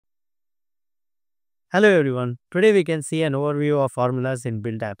Hello everyone. Today we can see an overview of formulas in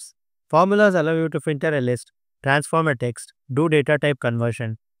build apps. Formulas allow you to filter a list, transform a text, do data type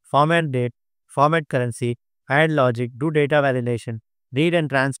conversion, format date, format currency, add logic, do data validation, read and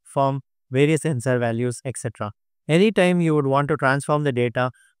transform various answer values, etc. Anytime you would want to transform the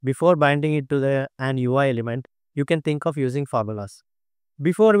data before binding it to an UI element, you can think of using formulas.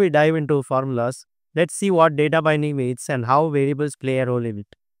 Before we dive into formulas, let's see what data binding means and how variables play a role in it.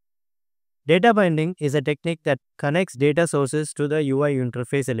 Data binding is a technique that connects data sources to the UI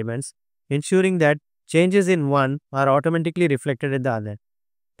interface elements, ensuring that changes in one are automatically reflected in the other.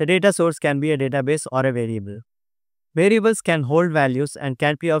 The data source can be a database or a variable. Variables can hold values and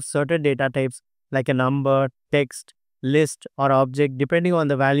can be of certain data types like a number, text, list, or object depending on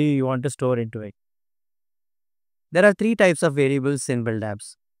the value you want to store into it. There are three types of variables in build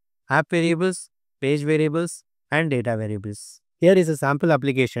apps: app variables, page variables, and data variables. Here is a sample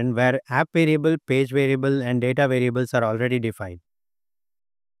application where app variable, page variable, and data variables are already defined.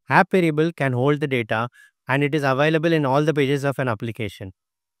 App variable can hold the data and it is available in all the pages of an application.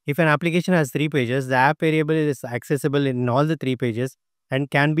 If an application has 3 pages, the app variable is accessible in all the 3 pages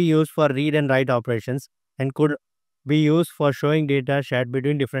and can be used for read and write operations and could be used for showing data shared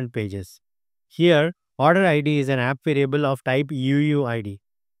between different pages. Here, order ID is an app variable of type UUID.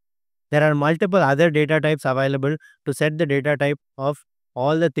 There are multiple other data types available to set the data type of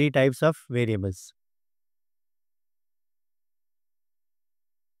all the three types of variables.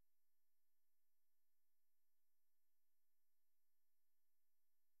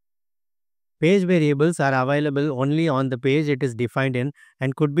 Page variables are available only on the page it is defined in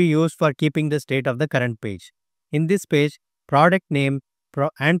and could be used for keeping the state of the current page. In this page, product name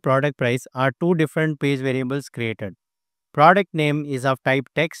and product price are two different page variables created. Product name is of type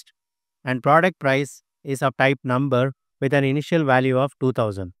text and product price is of type number with an initial value of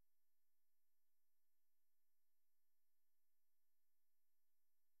 2000.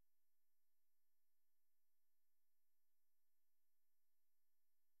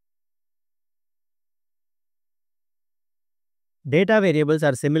 Data variables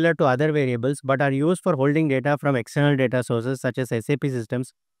are similar to other variables but are used for holding data from external data sources such as SAP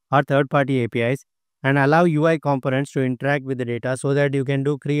systems or third-party APIs and allow UI components to interact with the data so that you can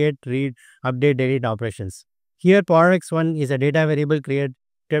do create, read, update, delete operations. Here products1 is a data variable created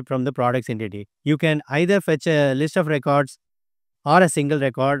from the products entity. You can either fetch a list of records or a single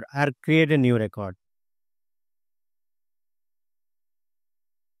record or create a new record.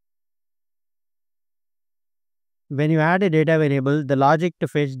 When you add a data variable, the logic to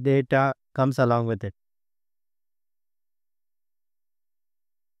fetch data comes along with it.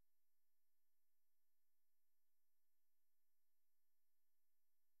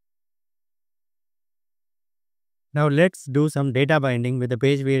 Now let's do some data binding with the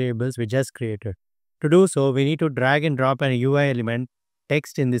page variables we just created. To do so, we need to drag and drop an UI element,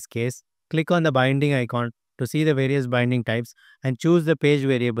 text in this case, click on the binding icon to see the various binding types and choose the page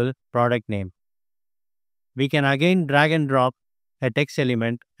variable product name. We can again drag and drop a text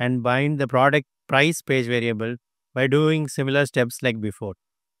element and bind the product price page variable by doing similar steps like before.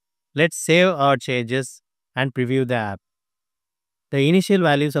 Let's save our changes and preview the app. The initial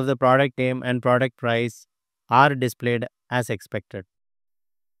values of the product name and product price are displayed as expected.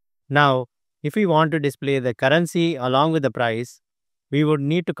 Now, if we want to display the currency along with the price, we would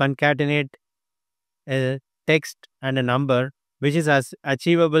need to concatenate a text and a number which is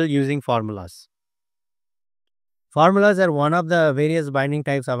achievable using formulas. Formulas are one of the various binding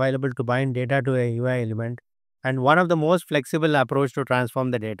types available to bind data to a UI element and one of the most flexible approach to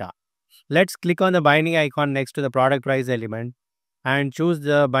transform the data. Let's click on the binding icon next to the product price element and choose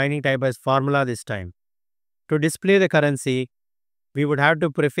the binding type as formula this time. To display the currency, we would have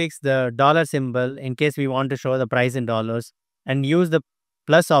to prefix the dollar symbol in case we want to show the price in dollars and use the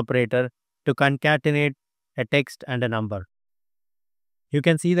plus operator to concatenate a text and a number. You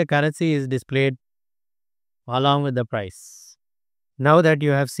can see the currency is displayed along with the price. Now that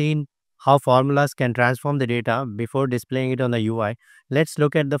you have seen how formulas can transform the data before displaying it on the UI, let's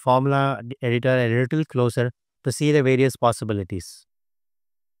look at the formula editor a little closer to see the various possibilities.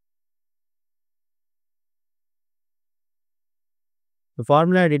 The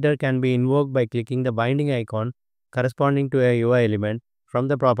formula editor can be invoked by clicking the binding icon corresponding to a UI element from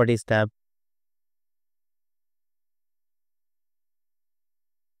the Properties tab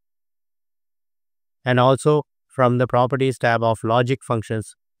and also from the Properties tab of Logic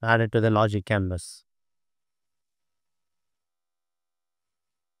functions added to the Logic canvas.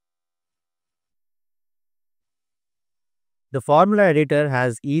 The formula editor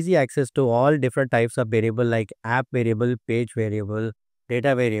has easy access to all different types of variable like app variable, page variable,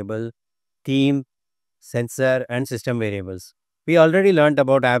 data variable, theme, sensor, and system variables. We already learned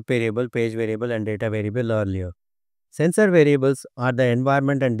about app variable, page variable, and data variable earlier. Sensor variables are the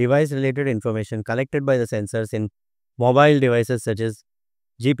environment and device related information collected by the sensors in mobile devices such as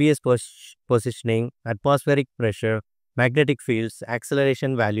GPS positioning, atmospheric pressure, magnetic fields,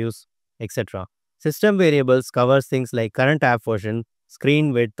 acceleration values, etc. System variables covers things like current app version,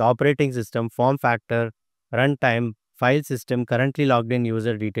 screen width, operating system, form factor, runtime, file system, currently logged in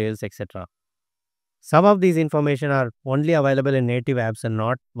user details, etc. Some of these information are only available in native apps and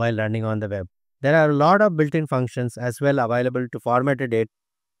not while running on the web. There are a lot of built-in functions as well available to format a date,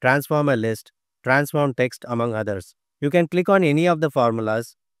 transform a list, transform text among others. You can click on any of the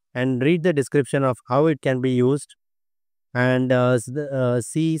formulas and read the description of how it can be used and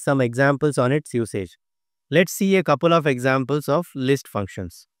see some examples on its usage. Let's see a couple of examples of list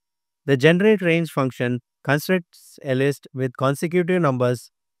functions. The generate range function constructs a list with consecutive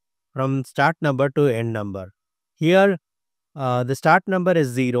numbers from start number to end number. Here, the start number is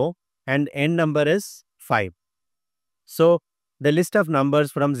 0 and end number is 5. So, the list of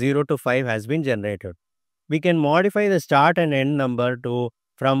numbers from 0 to 5 has been generated. We can modify the start and end number to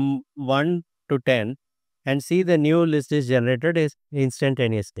from 1 to 10 and see the new list is generated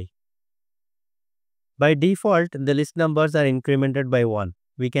instantaneously. By default, the list numbers are incremented by 1.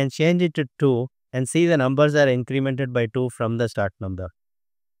 We can change it to 2 and see the numbers are incremented by 2 from the start number.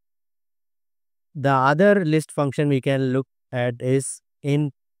 The other list function we can look at is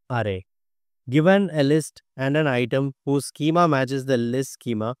in array. Given a list and an item whose schema matches the list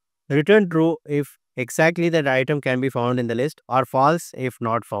schema, return true if exactly that item can be found in the list or false if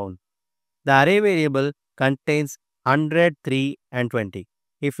not found. The array variable contains 100, 3 and 20.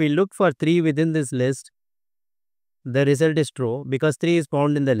 If we look for 3 within this list, the result is true because 3 is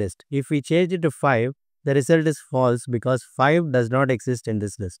found in the list. If we change it to 5, the result is false because 5 does not exist in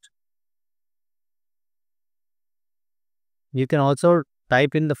this list. You can also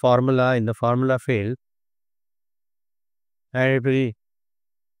type in the formula in the formula field and it will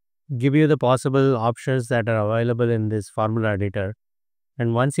give you the possible options that are available in this formula editor.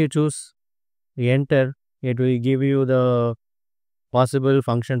 And once you choose enter, it will give you the possible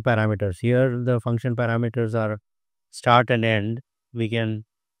function parameters. Here the function parameters are start and end. We can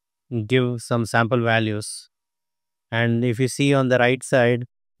give some sample values. And if you see on the right side,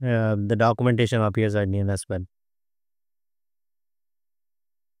 the documentation appears again as well.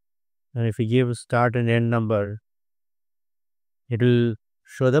 And if you give start and end number, it will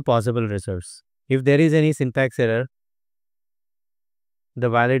show the possible results. If there is any syntax error, the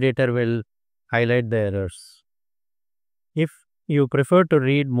validator will highlight the errors. If you prefer to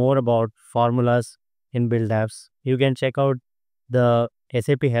read more about formulas in build apps, you can check out the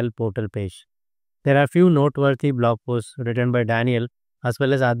SAP Help Portal page. There are few noteworthy blog posts written by Daniel as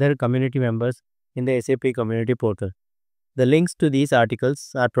well as other community members in the SAP community portal. The links to these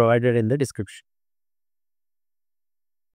articles are provided in the description.